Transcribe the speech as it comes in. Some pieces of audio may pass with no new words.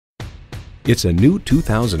It's a new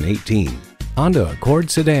 2018 Honda Accord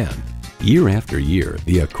sedan. Year after year,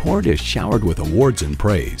 the Accord is showered with awards and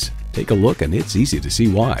praise. Take a look and it's easy to see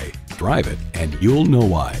why. Drive it and you'll know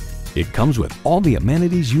why. It comes with all the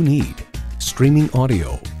amenities you need. Streaming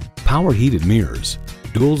audio, power heated mirrors,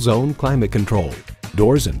 dual zone climate control,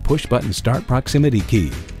 doors and push button start proximity key,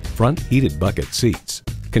 front heated bucket seats,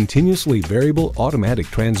 continuously variable automatic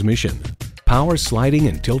transmission, power sliding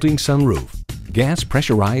and tilting sunroof, gas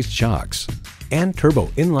pressurized shocks, and turbo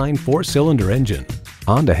inline 4-cylinder engine.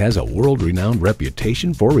 Honda has a world-renowned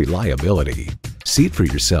reputation for reliability. See it for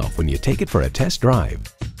yourself when you take it for a test drive.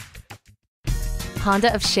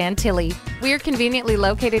 Honda of Chantilly. We're conveniently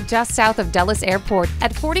located just south of Dulles Airport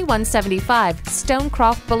at 4175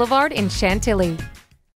 Stonecroft Boulevard in Chantilly.